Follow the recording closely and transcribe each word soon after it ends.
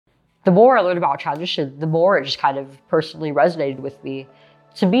The more I learned about transition, the more it just kind of personally resonated with me.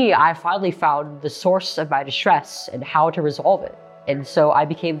 To me, I finally found the source of my distress and how to resolve it. And so I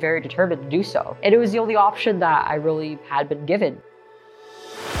became very determined to do so. And it was the only option that I really had been given.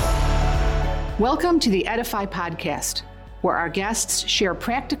 Welcome to the Edify podcast, where our guests share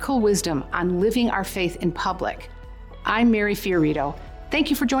practical wisdom on living our faith in public. I'm Mary Fiorito.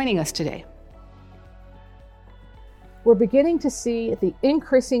 Thank you for joining us today. We're beginning to see the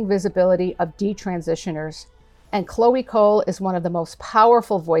increasing visibility of detransitioners, and Chloe Cole is one of the most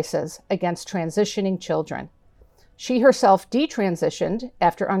powerful voices against transitioning children. She herself detransitioned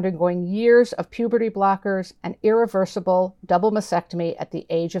after undergoing years of puberty blockers and irreversible double mastectomy at the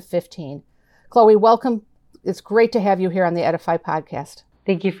age of 15. Chloe, welcome. It's great to have you here on the Edify podcast.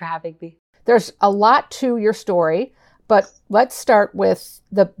 Thank you for having me. There's a lot to your story, but let's start with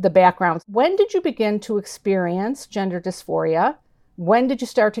the background. When did you begin to experience gender dysphoria? When did you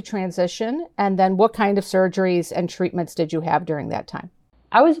start to transition? And then what kind of surgeries and treatments did you have during that time?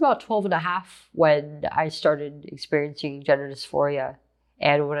 I was about 12 and a half when I started experiencing gender dysphoria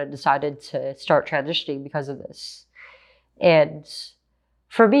and when I decided to start transitioning because of this. And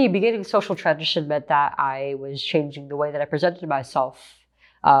for me, beginning social transition meant that I was changing the way that I presented myself.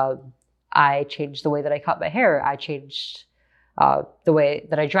 I changed the way that I cut my hair. I changed the way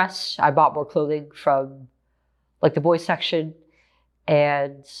that I dressed. I bought more clothing from like the boys section,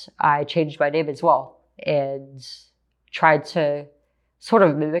 and I changed my name as well and tried to sort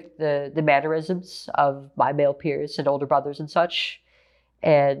of mimic the mannerisms of my male peers and older brothers and such.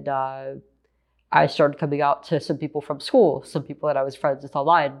 And I started coming out to some people from school, some people that I was friends with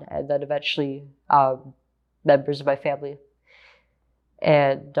online, and then eventually members of my family.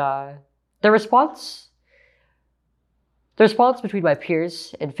 And the response between my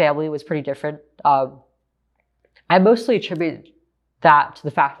peers and family was pretty different. I mostly attribute that to the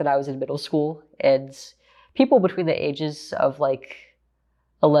fact that I was in middle school, and people between the ages of like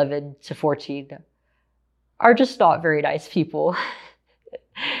 11 to 14 are just not very nice people.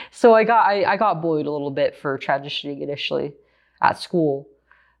 So I got bullied a little bit for transitioning initially at school,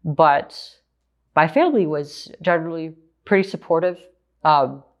 but my family was generally pretty supportive.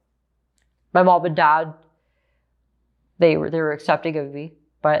 My mom and dad, they were accepting of me,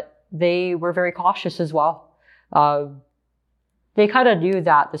 but they were very cautious as well. They kind of knew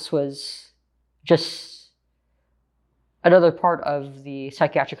that this was just another part of the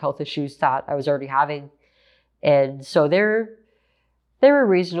psychiatric health issues that I was already having, and so they were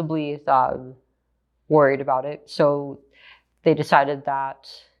reasonably worried about it. So they decided that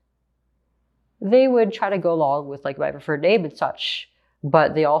they would try to go along with like my preferred name and such,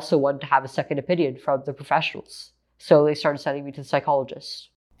 but they also wanted to have a second opinion from the professionals. So they started sending me to the psychologist.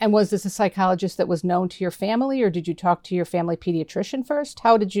 And was this a psychologist that was known to your family, or did you talk to your family pediatrician first?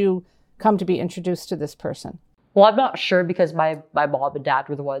 How did you come to be introduced to this person? Well, I'm not sure because my mom and dad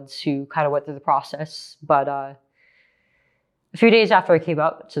were the ones who kind of went through the process. But a few days after I came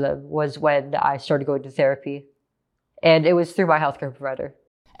out to them was when I started going to therapy. And it was through my healthcare provider.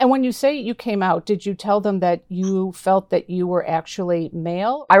 And when you say you came out, did you tell them that you felt that you were actually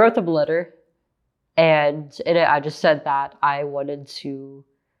male? I wrote them a letter, and in it I just said that I wanted to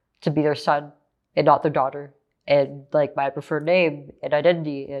be their son and not their daughter, and like my preferred name and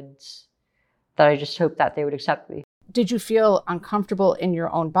identity, and that I just hoped that they would accept me. Did you feel uncomfortable in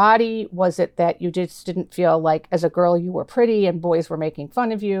your own body? Was it that you just didn't feel like as a girl you were pretty and boys were making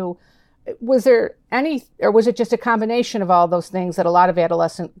fun of you? Was there any, or was it just a combination of all those things that a lot of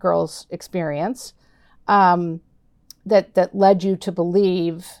adolescent girls experience that led you to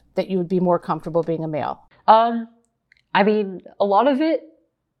believe that you would be more comfortable being a male? I mean, a lot of it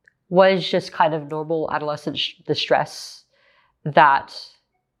was just kind of normal adolescent distress that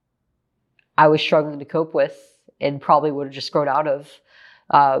I was struggling to cope with and probably would have just grown out of.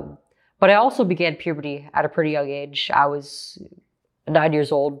 But I also began puberty at a pretty young age. I was 9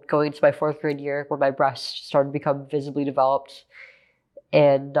 years old, going into my 4th grade year when my breasts started to become visibly developed.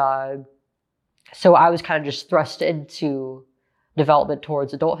 And so I was kind of just thrust into development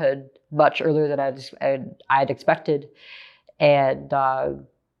towards adulthood much earlier than I had expected. And the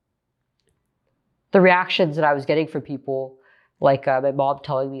reactions that I was getting from people, like my mom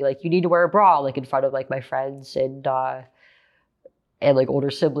telling me, like, you need to wear a bra, like in front of like my friends and like older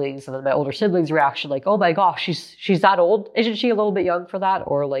siblings, and then my older siblings' reaction, like, oh my gosh, she's that old? Isn't she a little bit young for that?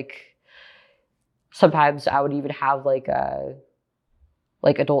 Or like sometimes I would even have like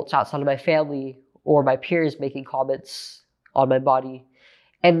adults outside of my family or my peers making comments on my body.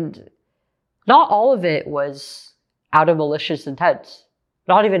 And not all of it was out of malicious intent.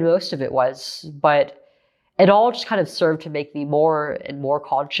 Not even most of it was, but it all just kind of served to make me more and more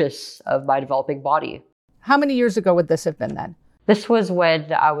conscious of my developing body. How many years ago would this have been then? This was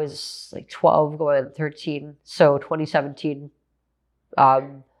when I was like 12 going on 13, so 2017,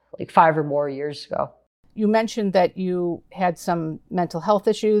 like 5 or more years ago. You mentioned that you had some mental health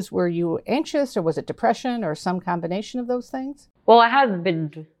issues. Were you anxious, or was it depression, or some combination of those things? Well, I hadn't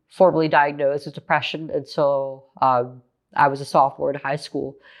been formally diagnosed with depression until I was a sophomore in high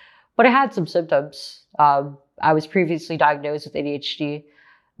school, but I had some symptoms. I was previously diagnosed with ADHD,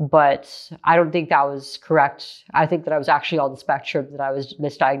 but I don't think that was correct. I think that I was actually on the spectrum, that I was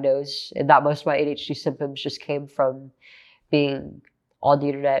misdiagnosed, and that most of my ADHD symptoms just came from being on the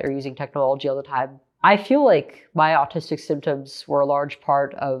internet or using technology all the time. I feel like my autistic symptoms were a large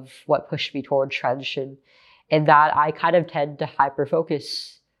part of what pushed me towards transition, in that I kind of tend to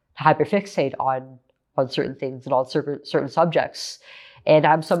hyperfixate on certain things and on certain subjects. And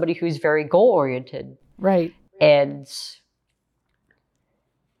I'm somebody who's very goal-oriented. Right. And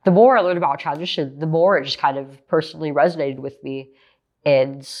the more I learned about transition, the more it just kind of personally resonated with me.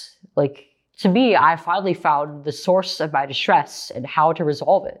 And like, to me, I finally found the source of my distress and how to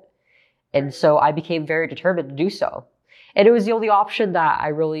resolve it. And so I became very determined to do so. And it was the only option that I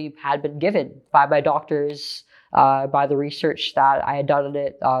really had been given by my doctors, by the research that I had done on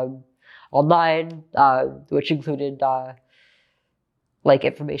it online, which included like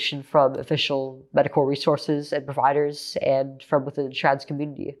information from official medical resources and providers, and from within the trans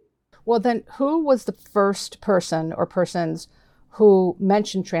community. Well, then who was the first person or persons who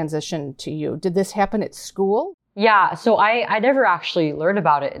mentioned transition to you? Did this happen at school? Yeah, so I never actually learned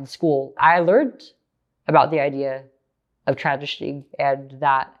about it in school. I learned about the idea of transitioning and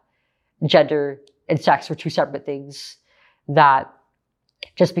that gender and sex were two separate things, that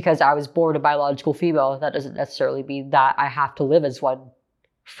just because I was born a biological female, that doesn't necessarily mean that I have to live as one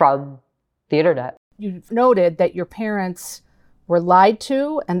from the internet. You've noted that your parents were lied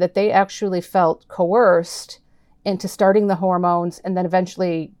to and that they actually felt coerced into starting the hormones and then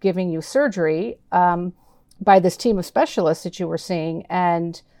eventually giving you surgery by this team of specialists that you were seeing.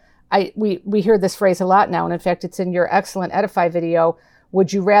 And we hear this phrase a lot now, and in fact, it's in your excellent Edify video.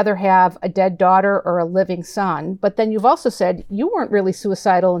 Would you rather have a dead daughter or a living son? But then you've also said you weren't really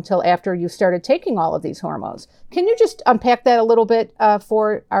suicidal until after you started taking all of these hormones. Can you just unpack that a little bit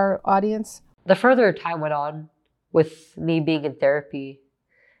for our audience? The further time went on with me being in therapy,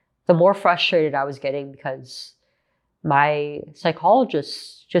 the more frustrated I was getting, because my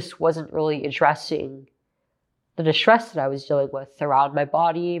psychologist just wasn't really addressing the distress that I was dealing with around my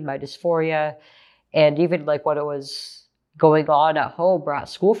body, my dysphoria, and even like what it was going on at home or at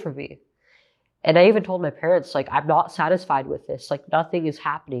school for me. And I even told my parents, like, I'm not satisfied with this. Like, nothing is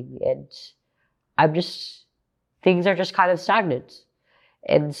happening, and things are just kind of stagnant.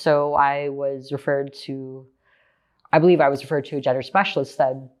 And so I believe I was referred to a gender specialist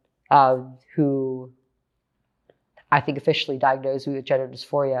then, who I think officially diagnosed me with gender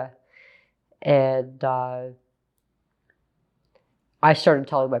dysphoria. And I started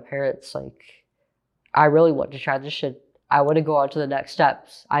telling my parents, like, I really want to transition. I want to go on to the next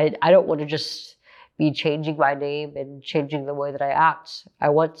steps. I don't want to just be changing my name and changing the way that I act. I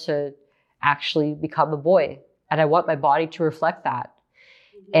want to actually become a boy, and I want my body to reflect that.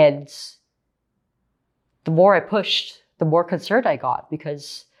 And the more I pushed, the more concerned I got,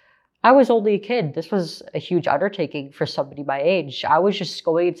 because I was only a kid. This was a huge undertaking for somebody my age. I was just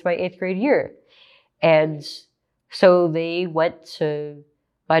going into my 8th grade year. And so they went to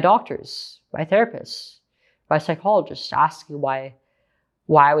my doctors, my therapists, my psychologist, asking why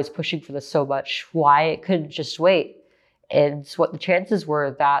I was pushing for this so much, why it couldn't just wait, and what the chances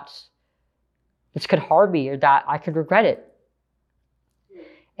were that this could harm me or that I could regret it.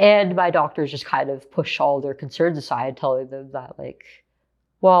 And my doctors just kind of push all their concerns aside, telling them that, like,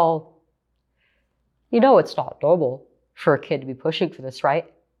 well, it's not normal for a kid to be pushing for this,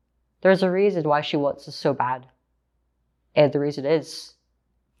 right? There's a reason why she wants this so bad. And the reason is,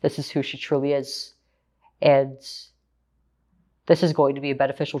 this is who she truly is. And this is going to be a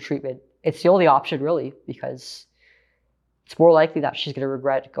beneficial treatment. It's the only option, really, because it's more likely that she's going to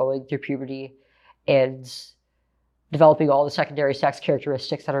regret going through puberty and developing all the secondary sex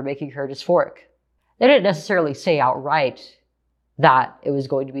characteristics that are making her dysphoric. They didn't necessarily say outright that it was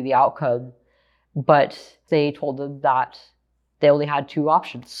going to be the outcome, but they told them that they only had 2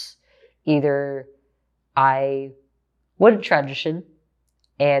 options. Either I wouldn't transition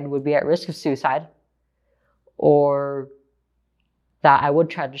and would be at risk of suicide, or that I would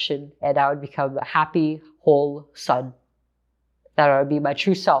transition and I would become a happy, whole son, that I would be my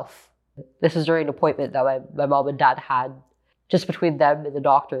true self. This is during an appointment that my mom and dad had just between them and the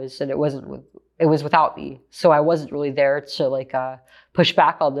doctors, and it wasn't it was without me. So I wasn't really there to like push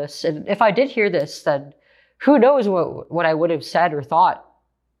back on this. And if I did hear this, then who knows what I would have said or thought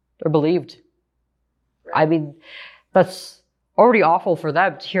or believed. I mean, that's already awful for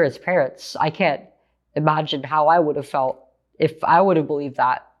them to hear as parents. I can't imagine how I would have felt if I would have believed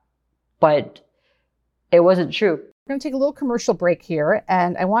that. But it wasn't true. We're going to take a little commercial break here,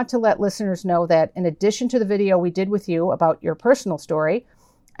 and I want to let listeners know that in addition to the video we did with you about your personal story,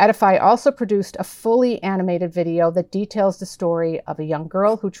 Edify also produced a fully animated video that details the story of a young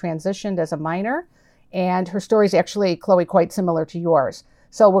girl who transitioned as a minor, and her story is actually, Chloe, quite similar to yours.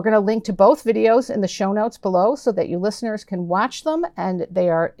 So we're going to link to both videos in the show notes below so that you listeners can watch them, and they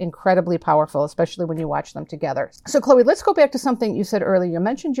are incredibly powerful, especially when you watch them together. So Chloe, let's go back to something you said earlier. You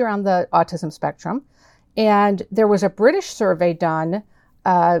mentioned you're on the autism spectrum, and there was a British survey done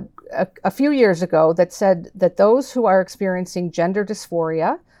a few years ago that said that those who are experiencing gender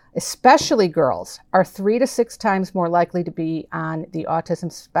dysphoria, especially girls, are 3 to 6 times more likely to be on the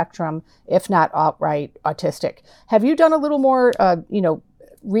autism spectrum, if not outright autistic. Have you done a little more,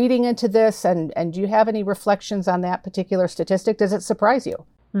 reading into this, and do you have any reflections on that particular statistic? Does it surprise you?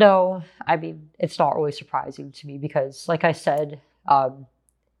 No, I mean, it's not really surprising to me because, like I said,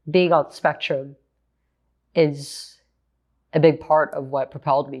 being on the spectrum is a big part of what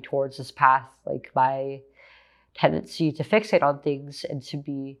propelled me towards this path. Like my tendency to fixate on things and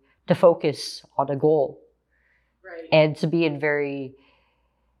to focus on a goal, right, and to be in very,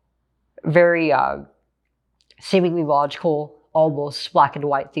 very seemingly logical, almost black and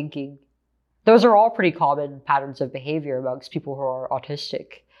white thinking. Those are all pretty common patterns of behavior amongst people who are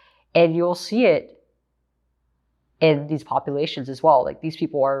autistic, and you'll see it in these populations as well. Like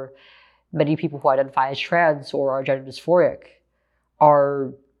many people who identify as trans or are gender dysphoric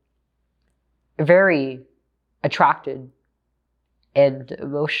are very attracted and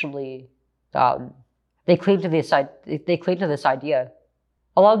emotionally, they cling to this idea.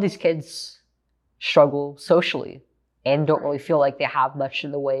 A lot of these kids struggle socially and don't really feel like they have much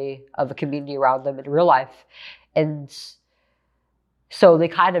in the way of a community around them in real life. And so they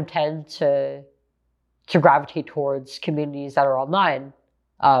kind of tend to gravitate towards communities that are online.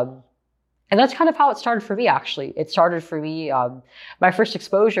 And that's kind of how it started for me, actually. It started for me, my first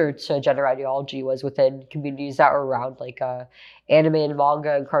exposure to gender ideology was within communities that were around, like anime and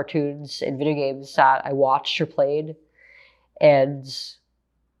manga and cartoons and video games that I watched or played. And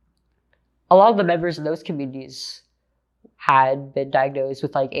a lot of the members in those communities had been diagnosed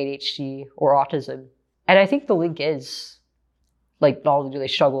with like ADHD or autism. And I think the link is, like, not only do they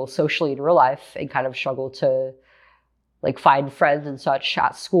struggle socially in real life and kind of struggle to like find friends and such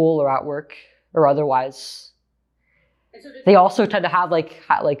at school or at work or otherwise, they also tend to have like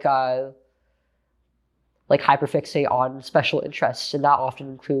hyperfixate on special interests, and that often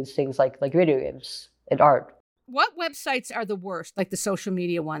includes things like video games and art. What websites are the worst, like the social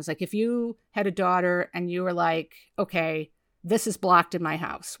media ones? Like if you had a daughter and you were like, okay, this is blocked in my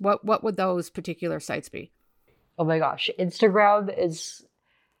house, what would those particular sites be? Oh my gosh, Instagram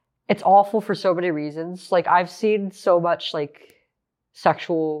it's awful for so many reasons. Like I've seen so much like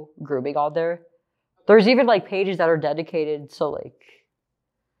sexual grooming on there. There's even like pages that are dedicated to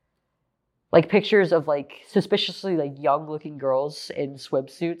like pictures of like suspiciously like young looking girls in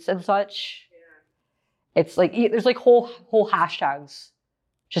swimsuits and such. Yeah. It's like there's like whole hashtags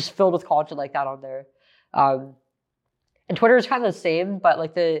just filled with content like that on there. And Twitter is kind of the same, but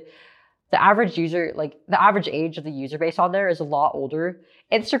like the average user, like the average age of the user base on there is a lot older.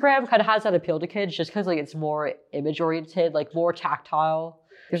 Instagram kind of has that appeal to kids just because like it's more image oriented, like more tactile.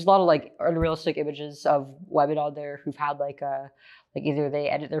 There's a lot of like unrealistic images of women on there who've had like either they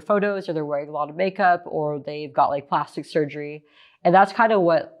edit their photos or they're wearing a lot of makeup or they've got like plastic surgery. And that's kind of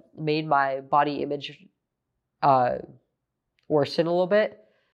what made my body image worsen a little bit.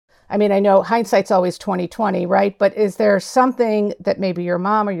 I mean, I know hindsight's always 20/20, right? But is there something that maybe your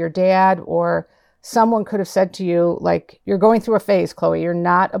mom or your dad or someone could have said to you, like, you're going through a phase, Chloe, you're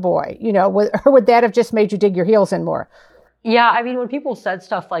not a boy, or would that have just made you dig your heels in more? Yeah, I mean, when people said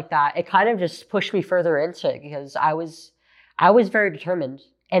stuff like that, it kind of just pushed me further into it because I was very determined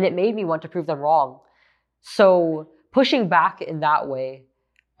and it made me want to prove them wrong. So pushing back in that way,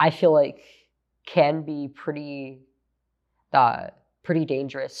 I feel like can be pretty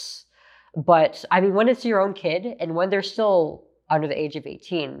dangerous. But I mean, when it's your own kid and when they're still under the age of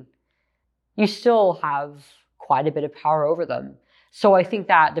 18, you still have quite a bit of power over them. So I think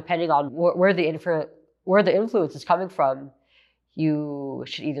that depending on where the influence is coming from, you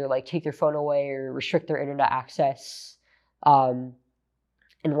should either like take their phone away or restrict their internet access. And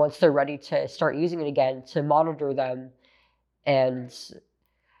once they're ready to start using it again, to monitor them and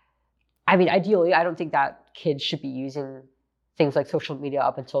I mean, ideally, I don't think that kids should be using things like social media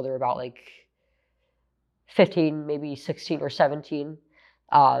up until they're about like 15, maybe 16 or 17.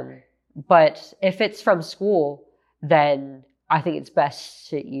 But if it's from school, then I think it's best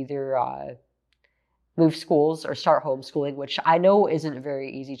to either move schools or start homeschooling, which I know isn't a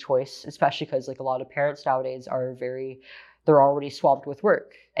very easy choice, especially because like a lot of parents nowadays they're already swamped with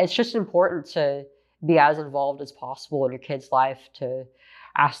work. It's just important to be as involved as possible in your kid's life, to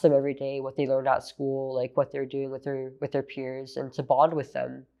ask them every day what they learned at school, like what they're doing with their peers, and to bond with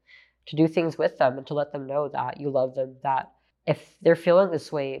them, to do things with them, and to let them know that you love them, that if they're feeling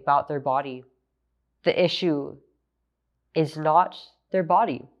this way about their body, the issue is not their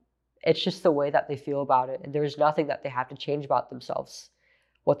body. It's just the way that they feel about it. And there's nothing that they have to change about themselves.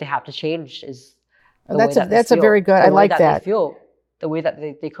 What they have to change is the way that that's they a feel, very good, I like that. they feel, the way that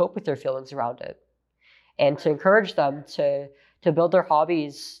they cope with their feelings around it. And to encourage them to build their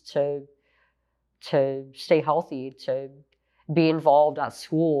hobbies, to stay healthy, to be involved at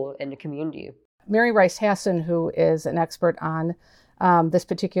school in the community. Mary Rice Hassan, who is an expert on this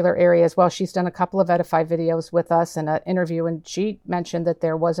particular area as well, she's done a couple of Edify videos with us and an interview, and she mentioned that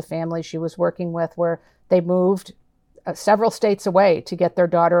there was a family she was working with where they moved several states away to get their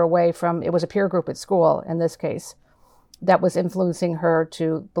daughter away from, it was a peer group at school in this case, that was influencing her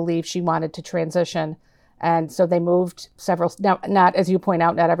to believe she wanted to transition. And so they moved several, now, not, as you point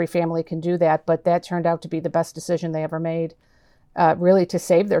out, not every family can do that, but that turned out to be the best decision they ever made, really to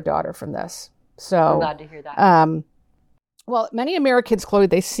save their daughter from this. So I'm glad to hear that. Well, many Americans, Chloe,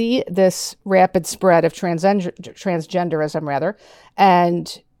 they see this rapid spread of transgenderism, rather,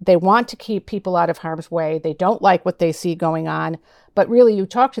 and they want to keep people out of harm's way. They don't like what they see going on. But really, you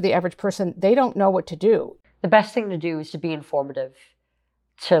talk to the average person, they don't know what to do. The best thing to do is to be informative,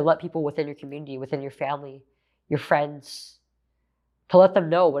 to let people within your community, within your family, your friends, to let them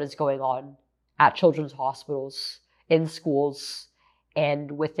know what is going on at children's hospitals, in schools,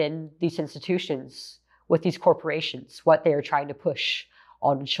 and within these institutions, with these corporations, what they are trying to push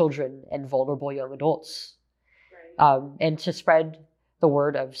on children and vulnerable young adults. Right. And to spread the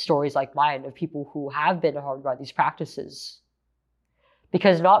word of stories like mine, of people who have been harmed by these practices.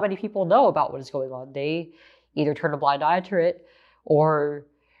 Because not many people know about what is going on. They either turn a blind eye to it, or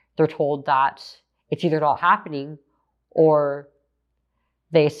they're told that it's either not happening, or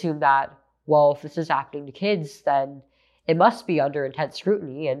they assume that, well, if this is happening to kids, then it must be under intense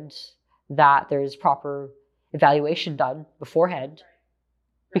scrutiny, and that there's proper evaluation done beforehand,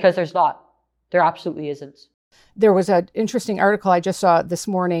 because there's not. There absolutely isn't. There was an interesting article I just saw this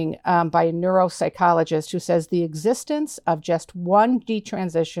morning by a neuropsychologist who says the existence of just one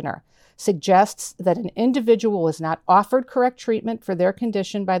detransitioner suggests that an individual is not offered correct treatment for their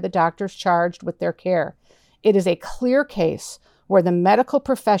condition by the doctors charged with their care. It is a clear case where the medical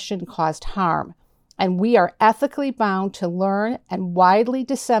profession caused harm, and we are ethically bound to learn and widely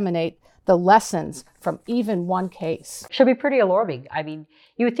disseminate the lessons from even one case. Should be pretty alarming. I mean,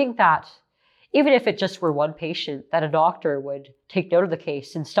 you would think that even if it just were one patient, that a doctor would take note of the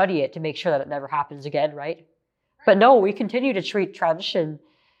case and study it to make sure that it never happens again, right? But no, we continue to treat transition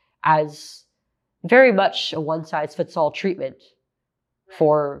as very much a one-size-fits-all treatment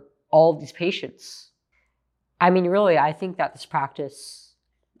for all of these patients. I mean, really, I think that this practice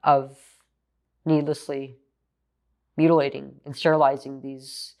of needlessly mutilating and sterilizing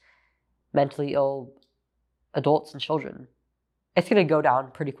these mentally ill adults and children, it's going to go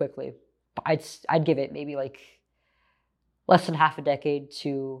down pretty quickly. I'd give it maybe like less than half a decade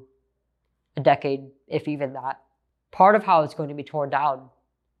to a decade, if even that. Part of how it's going to be torn down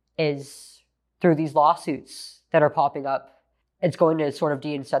is through these lawsuits that are popping up. It's going to sort of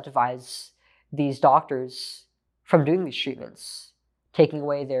de-incentivize these doctors from doing these treatments, taking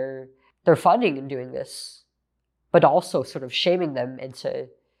away their funding in doing this, but also sort of shaming them into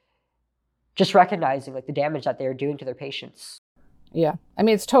just recognizing like the damage that they're doing to their patients. Yeah. I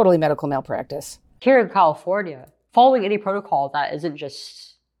mean, it's totally medical malpractice. Here in California, following any protocol that isn't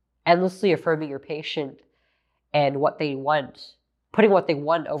just endlessly affirming your patient and what they want, putting what they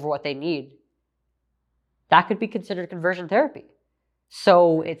want over what they need, that could be considered conversion therapy.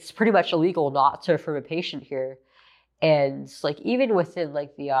 So it's pretty much illegal not to affirm a patient here. And like even within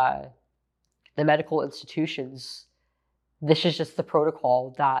like the medical institutions, this is just the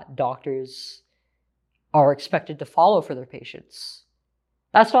protocol that doctors are expected to follow for their patients.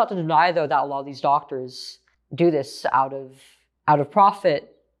 That's not to deny, though, that a lot of these doctors do this out of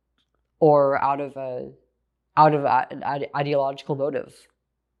profit or out of an ideological motive.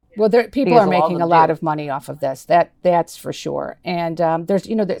 Well, people are making a lot of money off of this. That's for sure. And there's,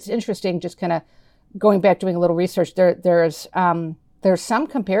 it's interesting. Just kind of going back, doing a little research. There's There's some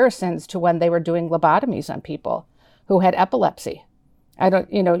comparisons to when they were doing lobotomies on people who had epilepsy. I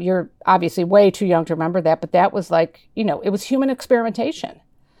don't, you're obviously way too young to remember that, but that was like, it was human experimentation.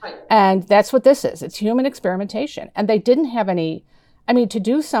 Right. And that's what this is. It's human experimentation. And they didn't have any, to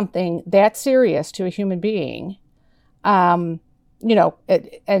do something that serious to a human being, and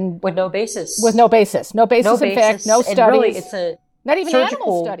with no basis. No basis, in fact, no studies. And really, it's a not even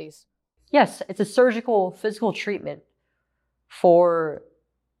animal studies. Yes, it's a surgical, physical treatment for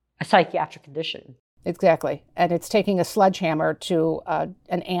a psychiatric condition. Exactly. And it's taking a sledgehammer to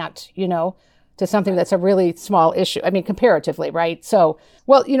an ant, to something that's a really small issue. Comparatively, right? So,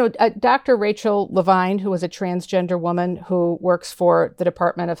 well, Dr. Rachel Levine, who is a transgender woman who works for the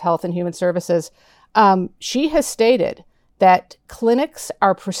Department of Health and Human Services, she has stated that clinics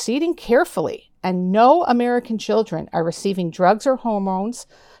are proceeding carefully and no American children are receiving drugs or hormones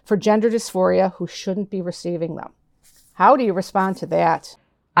for gender dysphoria who shouldn't be receiving them. How do you respond to that?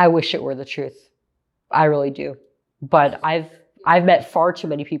 I wish it were the truth. I really do. But I've met far too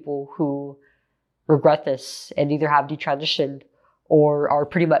many people who regret this and either have detransitioned or are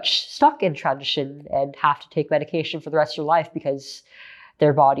pretty much stuck in transition and have to take medication for the rest of their life because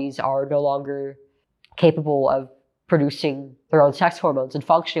their bodies are no longer capable of producing their own sex hormones and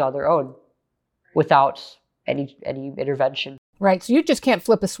functioning on their own without any intervention. Right. So you just can't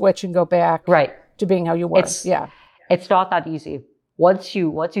flip a switch and go back to being how you were. It's not that easy. Once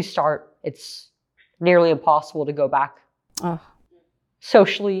you start, it's nearly impossible to go back.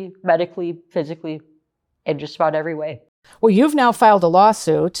 Socially, medically, physically, in just about every way. Well, you've now filed a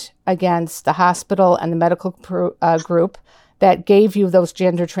lawsuit against the hospital and the medical group that gave you those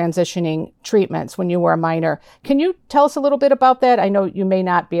gender transitioning treatments when you were a minor. Can you tell us a little bit about that? I know you may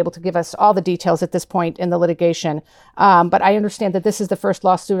not be able to give us all the details at this point in the litigation, but I understand that this is the first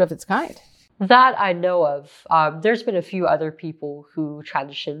lawsuit of its kind. That I know of. There's been a few other people who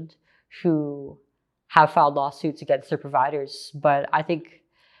transitioned who have filed lawsuits against their providers, but I think,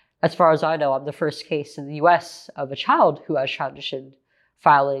 as far as I know, I'm the first case in the U.S. of a child who has transitioned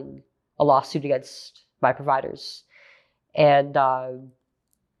filing a lawsuit against my providers. And my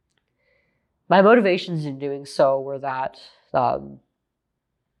motivations in doing so were that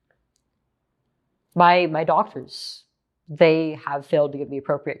my doctors, they have failed to give me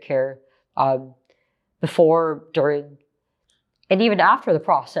appropriate care before, during, and even after the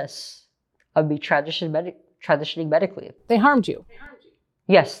process of me transitioning medically. They harmed you.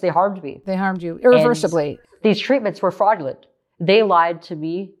 Yes, they harmed me. They harmed you irreversibly. And these treatments were fraudulent. They lied to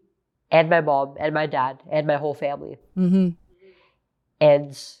me and my mom and my dad and my whole family. Mm-hmm.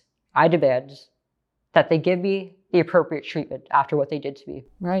 And I demand that they give me the appropriate treatment after what they did to me.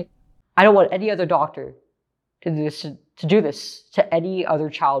 Right. I don't want any other doctor to do this to any other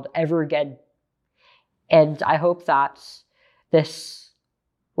child ever again. And I hope that this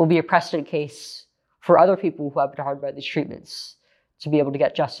will be a precedent case for other people who have been harmed by these treatments to be able to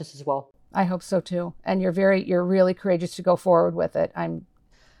get justice as well. I hope so too. And you're really courageous to go forward with it.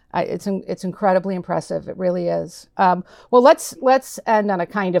 It's incredibly impressive. It really is. Well, let's end on a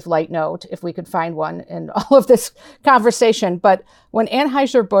kind of light note, if we could find one in all of this conversation. But when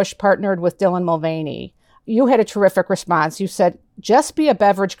Anheuser-Busch partnered with Dylan Mulvaney, you had a terrific response. You said, just be a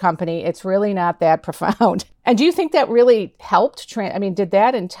beverage company. It's really not that profound. And do you think that really helped? Did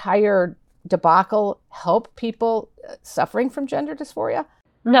that entire debacle help people suffering from gender dysphoria?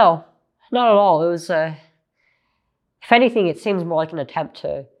 No, not at all. It was, if anything, it seems more like an attempt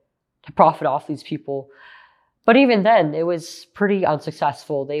to profit off these people. But even then, it was pretty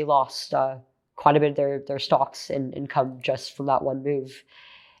unsuccessful. They lost quite a bit of their stocks and income just from that one move.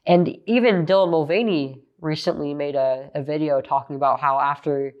 And even Dylan Mulvaney recently made a video talking about how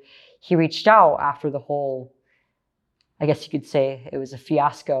after he reached out after the whole, I guess you could say it was a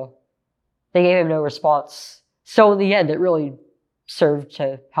fiasco, they gave him no response. So in the end, it really served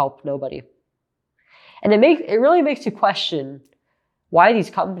to help nobody. And it really makes you question why these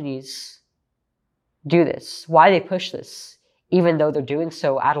companies do this, why they push this, even though they're doing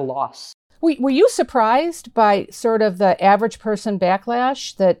so at a loss. Were you surprised by sort of the average person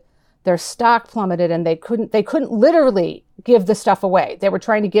backlash that their stock plummeted and they couldn't literally give the stuff away? They were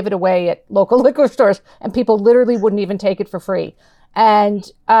trying to give it away at local liquor stores and people literally wouldn't even take it for free. And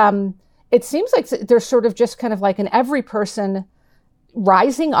it seems like there's sort of just kind of like an every person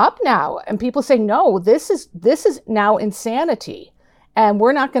rising up now and people saying, no, this is now insanity and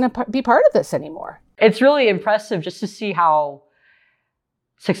we're not going to be part of this anymore. It's really impressive just to see how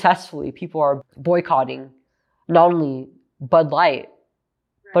successfully people are boycotting not only Bud Light,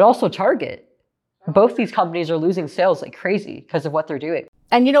 but also Target. Both these companies are losing sales like crazy because of what they're doing.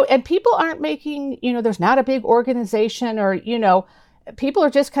 And, and people aren't making, there's not a big organization or, people are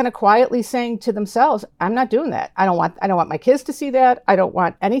just kind of quietly saying to themselves, I'm not doing that. I don't want my kids to see that. I don't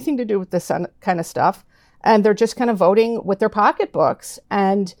want anything to do with this kind of stuff. And they're just kind of voting with their pocketbooks.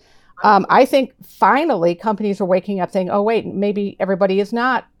 And I think finally companies are waking up saying, oh, wait, maybe everybody is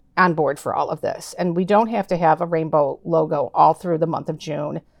not on board for all of this. And we don't have to have a rainbow logo all through the month of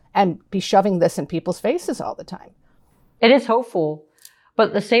June and be shoving this in people's faces all the time. It is hopeful. But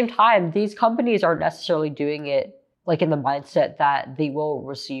at the same time, these companies aren't necessarily doing it like in the mindset that they will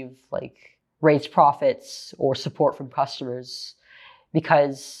receive like raised profits or support from customers,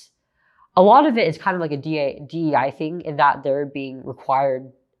 because a lot of it is kind of like a DEI thing in that they're being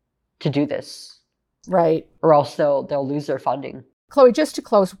required to do this. Right. Or else they'll lose their funding. Chloe, just to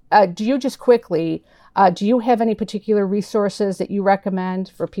close, do you just quickly, do you have any particular resources that you recommend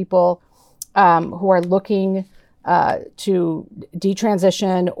for people who are looking to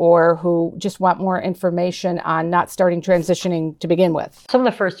detransition or who just want more information on not starting transitioning to begin with? Some of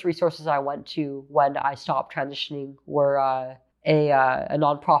the first resources I went to when I stopped transitioning were a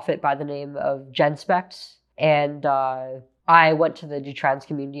nonprofit by the name of GenSpect, and I went to the detrans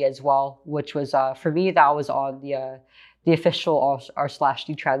community as well, which was for me that was on the official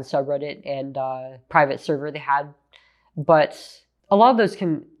r/detrans subreddit and private server they had. But a lot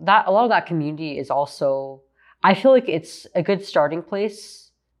of that community is also, I feel like it's a good starting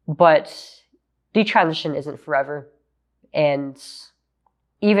place, but detransition isn't forever. And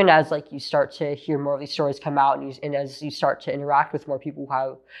even as like you start to hear more of these stories come out, and as you start to interact with more people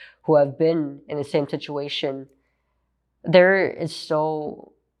who have been in the same situation, there is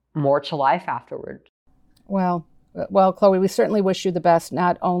still more to life afterward. Well, Chloe, we certainly wish you the best,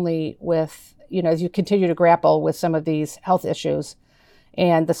 not only with, as you continue to grapple with some of these health issues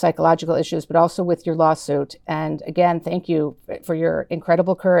and the psychological issues, but also with your lawsuit. And again, thank you for your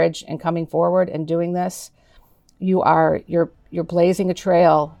incredible courage in coming forward and doing this. You're blazing a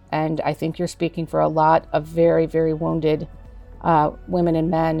trail, and I think you're speaking for a lot of very, very wounded women and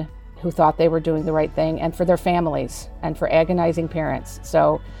men who thought they were doing the right thing, and for their families and for agonizing parents.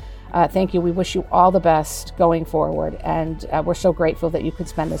 So thank you. We wish you all the best going forward, and we're so grateful that you could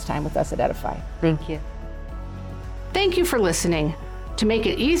spend this time with us at Edify. Thank you. Thank you for listening. To make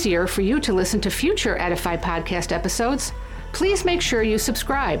it easier for you to listen to future Edify podcast episodes, please make sure you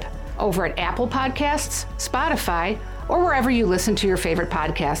subscribe over at Apple Podcasts, Spotify, or wherever you listen to your favorite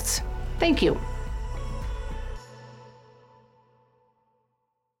podcasts. Thank you.